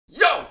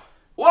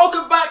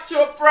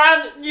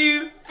brand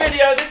new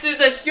video. This is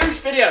a huge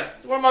video.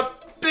 It's one of my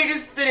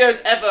biggest videos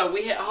ever.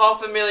 We hit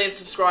 500,000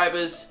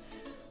 subscribers.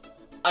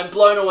 I'm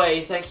blown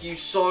away. Thank you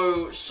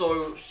so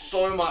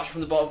much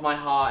from the bottom of my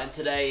heart. And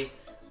today,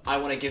 I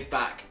want to give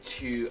back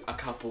to a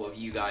couple of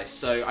you guys.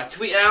 So I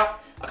tweeted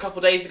out a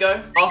couple days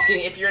ago asking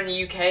if you're in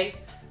the UK,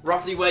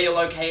 roughly where you're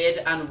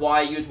located and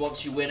why you'd want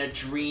to win a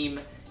dream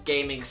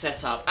gaming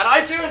setup. And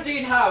I do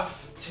indeed have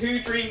 2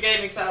 dream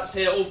gaming setups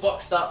here, all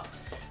boxed up,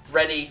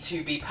 ready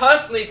to be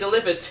personally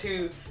delivered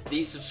to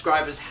these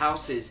subscribers'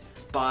 houses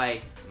by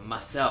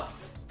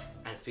myself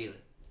and Felix.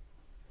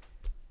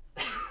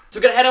 So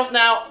we're gonna head off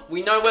now.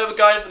 We know where we're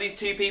going for these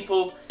 2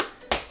 people.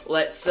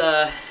 Let's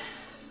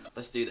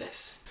do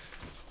this.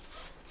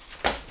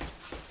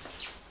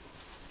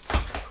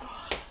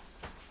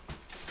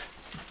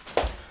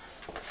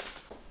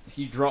 If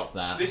you drop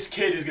that, this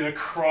kid is gonna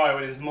cry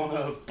when his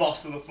monitor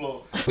busts on the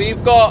floor.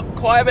 We've got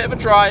quite a bit of a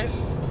drive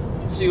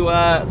to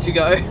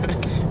go.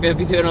 We're gonna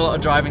be doing a lot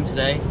of driving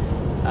today.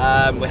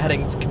 We're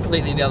heading to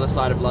completely the other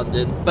side of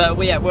London, but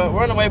we're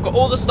on the way. We've got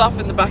all the stuff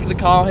in the back of the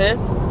car here.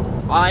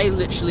 I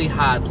literally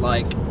had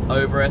like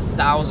over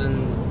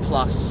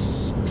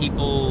 1,000+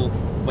 people,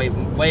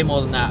 way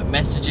more than that,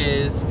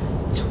 messages,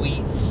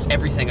 tweets,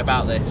 everything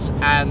about this,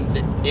 and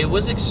it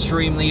was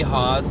extremely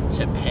hard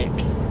to pick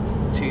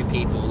 2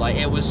 people. Like,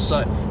 it was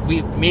so,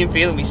 me and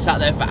Phelan, we sat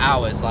there for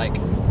hours like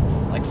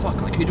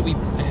fuck, like who do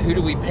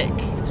we pick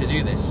to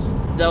do this?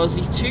 There was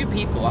these 2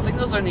 people. I think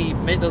there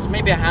was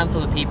maybe a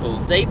handful of people.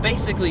 They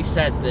basically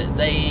said that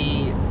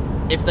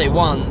if they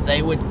won,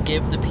 they would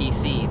give the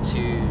PC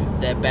to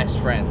their best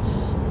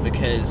friends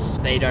because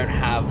they don't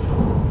have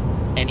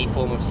any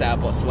form of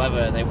setup whatsoever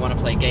and they want to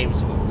play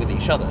games with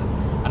each other.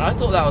 And I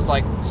thought that was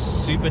like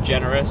super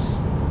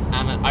generous,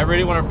 and I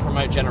really want to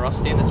promote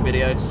generosity in this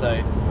video,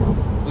 so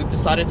we've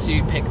decided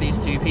to pick these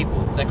 2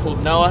 people. They're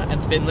called Noah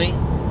and Finley,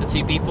 the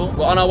 2 people.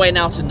 We're on our way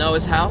now to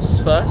Noah's house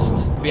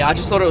first. But yeah, I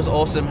just thought it was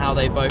awesome how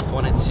they both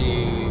wanted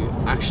to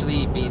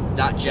actually be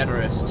that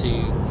generous to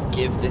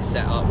give this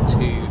setup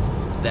to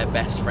their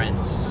best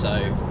friends. So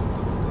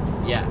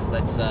yeah,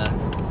 let's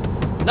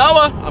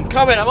Noah, I'm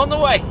coming, I'm on the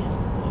way.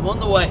 I'm on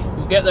the way.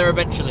 We'll get there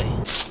eventually.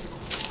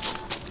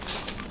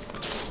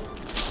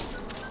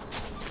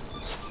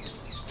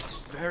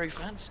 Very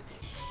fancy.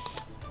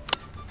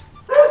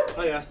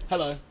 Oh yeah.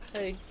 hello.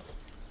 Hey,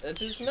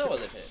 does Noah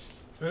live here?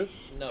 Who?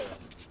 Noah.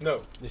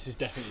 No. This is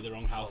definitely the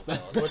wrong house then.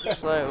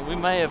 So we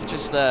may have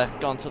just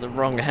gone to the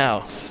wrong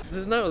house.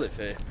 Does Noah live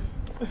here?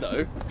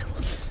 No.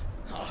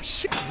 Oh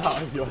shit.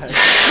 Out of your head.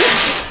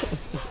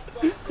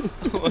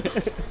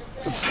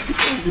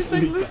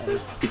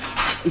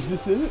 Is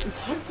this it?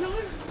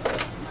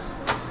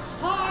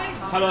 Hi.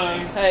 Hello.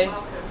 Hey.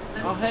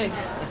 Oh hey.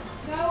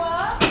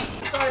 Noah.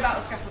 Sorry about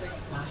the scaffolding.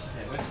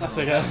 That's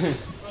okay.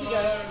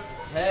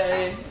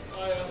 Hey.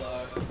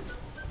 Hello.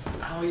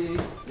 How are you?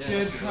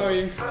 Good. How are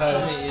you? Nice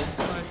to meet you.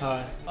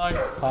 Hi. Hi.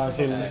 Hi, I'm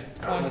feeling.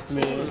 Nice to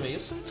meet you. You're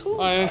so tall.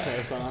 Hi. Okay,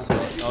 it's alright.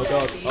 Oh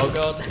god. Oh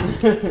god.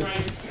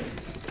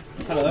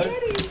 Hello.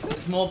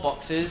 There's more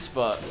boxes,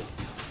 but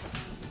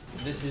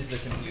this is the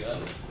computer.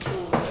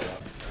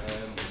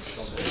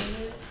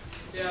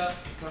 Yeah.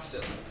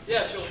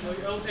 Yeah, sure.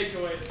 I'll take you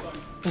away. It's fine.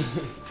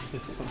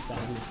 This comes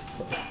down.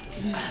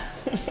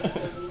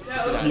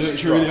 Yeah. You look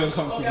truly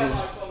uncomfortable. I'll get a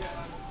mic.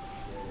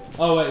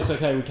 Oh wait, it's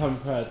okay, we come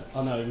prepared.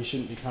 Oh no, we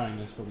shouldn't be carrying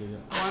this probably.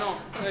 Why not?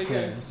 There you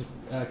Yeah, go. it's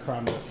a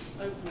cram it.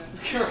 Open it.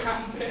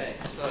 Cram Okay,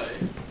 it. so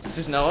this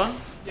is Noah,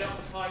 Yeah.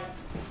 Hi.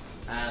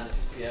 and this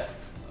is Pierre.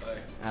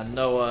 And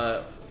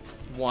Noah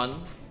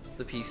won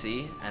the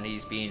PC, and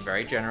he's being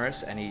very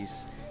generous, and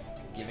he's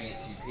giving it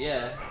to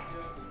Pierre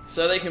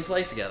so they can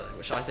play together,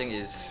 which I think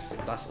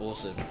that's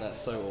awesome. That's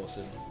so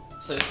awesome.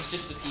 So this is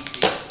just the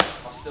PC.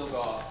 I've still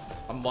got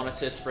a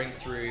monitor to bring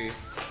through,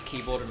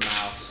 keyboard and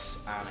mouse,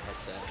 and a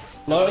headset.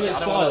 Lie on I its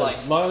don't wanna, side.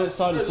 like- Lie on its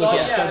side and flip it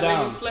upside Yeah,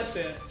 down. then flip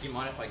it. Do you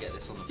mind if I get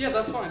this on the? Yeah,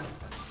 that's fine.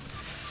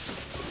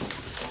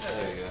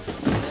 There you go.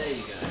 There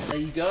you go. There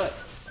you go.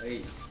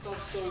 Hey.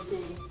 That's so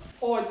cool.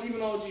 Oh, it's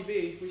even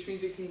RGB, which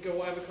means it can go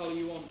whatever colour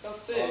you want. That's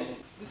sick.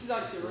 This is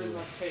actually a really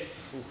nice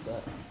case. Cool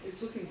set.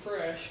 It's looking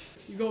fresh.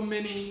 You've got a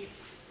mini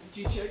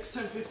GTX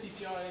 1050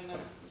 Ti in there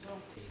as well.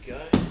 There you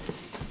go.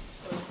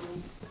 So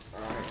cool.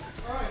 Alright.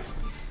 Alright.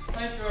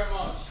 Thank you very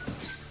much.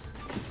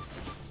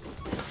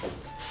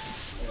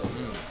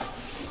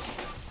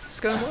 It's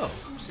going well.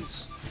 This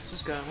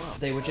is going well.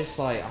 They were just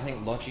like, I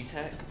think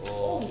Logitech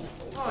or. Oh,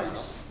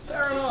 nice.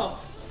 Fair enough.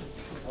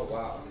 Oh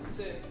wow. This is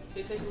sick.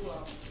 They take a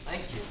while.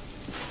 Thank you.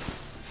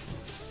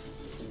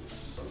 It's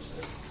so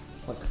sick.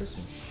 It's like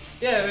Christmas.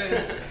 Yeah, it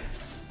is.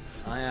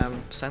 I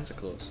am Santa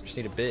Claus. Just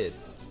need a beard.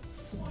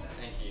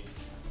 Thank you.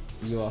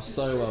 You are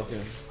so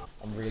welcome.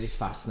 I'm really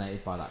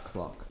fascinated by that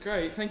clock.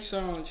 Great. Thank you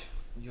so much.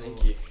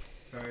 Thank you.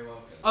 Very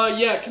welcome.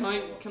 Yeah. Can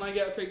I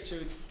get a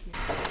picture?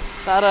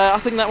 I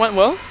think that went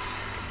well.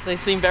 They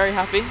seem very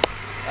happy.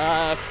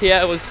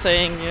 Pierre was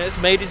saying, you know, it's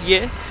made his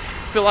year.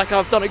 I feel like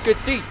I've done a good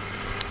deed.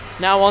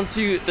 Now on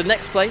to the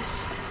next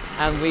place,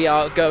 and we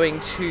are going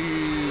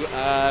to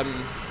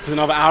It's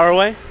another hour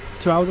away?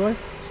 2 hours away?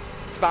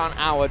 It's about an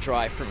hour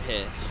drive from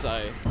here,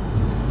 so.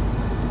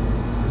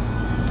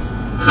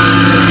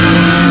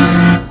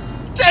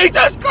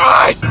 Jesus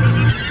Christ!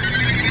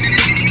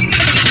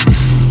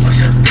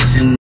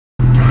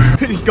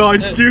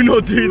 Guys, do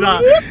not do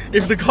that.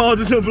 If the car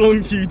does not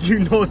belong to you, do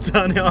not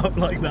turn it up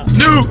like that.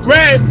 New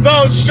red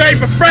bone straight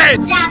for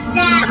friends.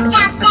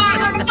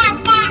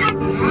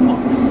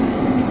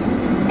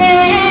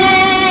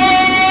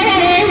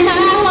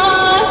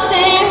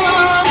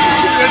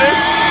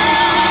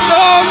 No,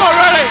 I'm not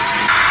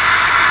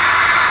ready.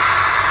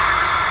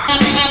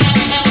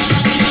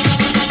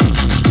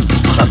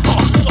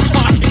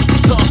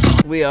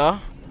 We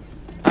are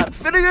at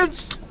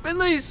Finnegan's,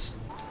 Finley's.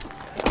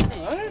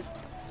 Hello.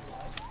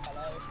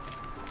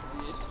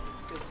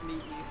 Good to meet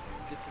you.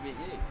 Good to meet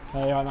you.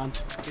 Hey, right, man.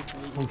 Good to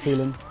meet you. I'm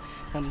feeling.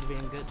 I'm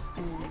being good.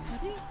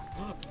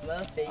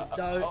 Murphy,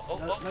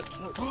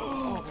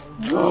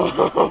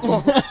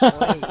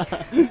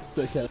 It's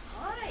okay.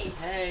 Hi.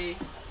 Hey,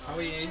 how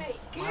are you? Hey,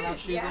 Am I allowed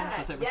shoes on? Should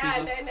I take my yeah,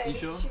 shoes no, off? no, You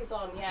sure? shoes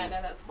on. Yeah,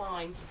 no, that's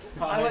fine.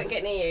 Hi. I won't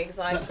get near you because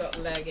I've got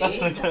leggy.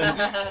 That's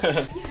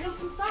okay. You came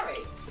from Surrey?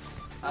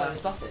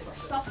 Sussex.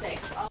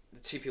 Sussex. Oh, The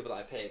two people that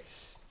I picked,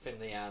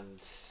 Finley and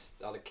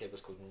the other kid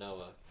was called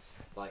Noah.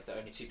 Like the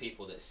only two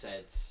people that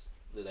said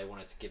that they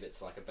wanted to give it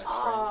to like a best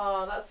friend.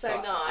 oh that's so,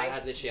 nice. I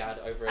had literally had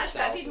over Actually,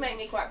 that did make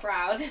me quite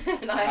proud.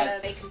 And I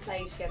had- they can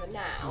play together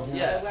now.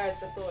 Yeah. So, whereas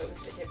before it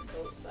was a bit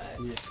difficult. So.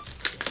 Yeah.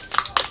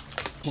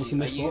 What's in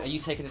this box? Are you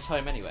taking this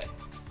home anyway?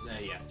 Yeah.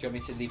 Do you want me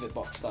to leave it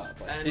boxed up?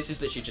 Like, this is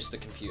literally just the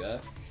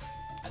computer,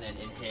 and then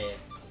in here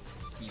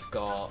you've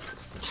got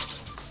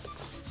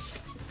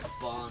a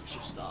bunch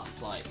of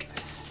stuff like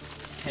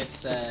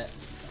headset,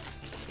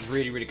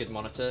 really good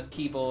monitor,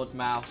 keyboard,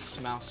 mouse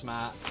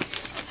mat,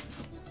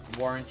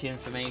 warranty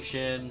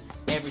information,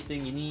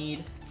 everything you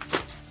need,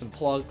 some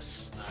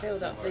plugs.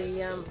 Filled up the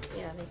yeah, there you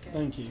go.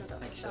 Thank you.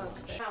 Thank you so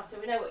much. Now, so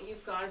we know what you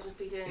guys would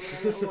be doing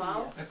in a little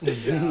while.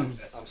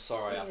 I'm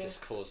sorry, I've Yeah.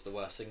 just caused the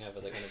worst thing ever.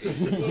 They're going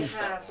to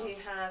be. You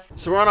have.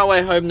 So we're on our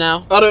way home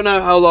now. I don't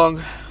know how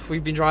long.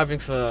 We've been driving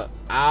for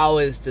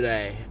hours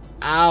today.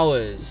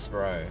 Hours,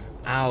 bro.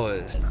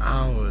 Hours.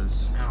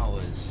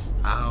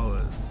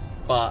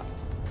 But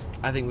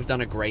I think we've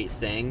done a great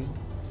thing.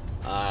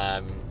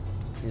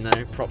 You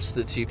know, props to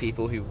the two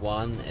people who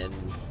won and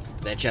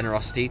their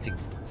generosity to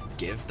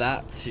give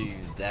that to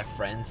their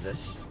friends.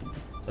 That's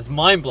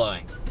mind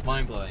blowing. It's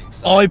mind blowing.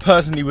 So. I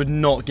personally would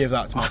not give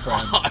that to my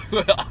friend. I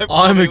I'm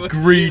probably a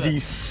wouldn't greedy.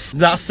 either.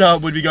 That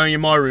setup would be going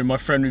in my room. My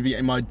friend would be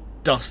getting my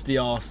dusty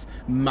ass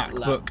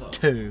MacBook Laptop.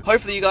 2.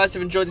 Hopefully you guys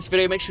have enjoyed this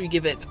video. Make sure you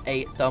give it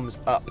a thumbs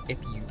up if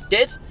you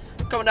did.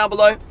 Comment down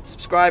below,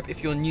 subscribe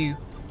if you're new.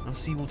 I'll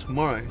see you all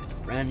tomorrow with a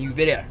brand new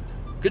video.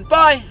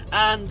 Goodbye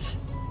and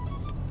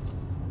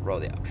roll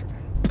the outro.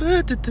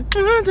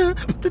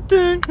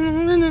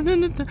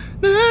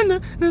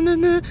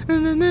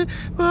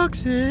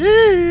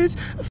 Boxes,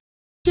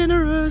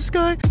 generous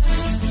guy.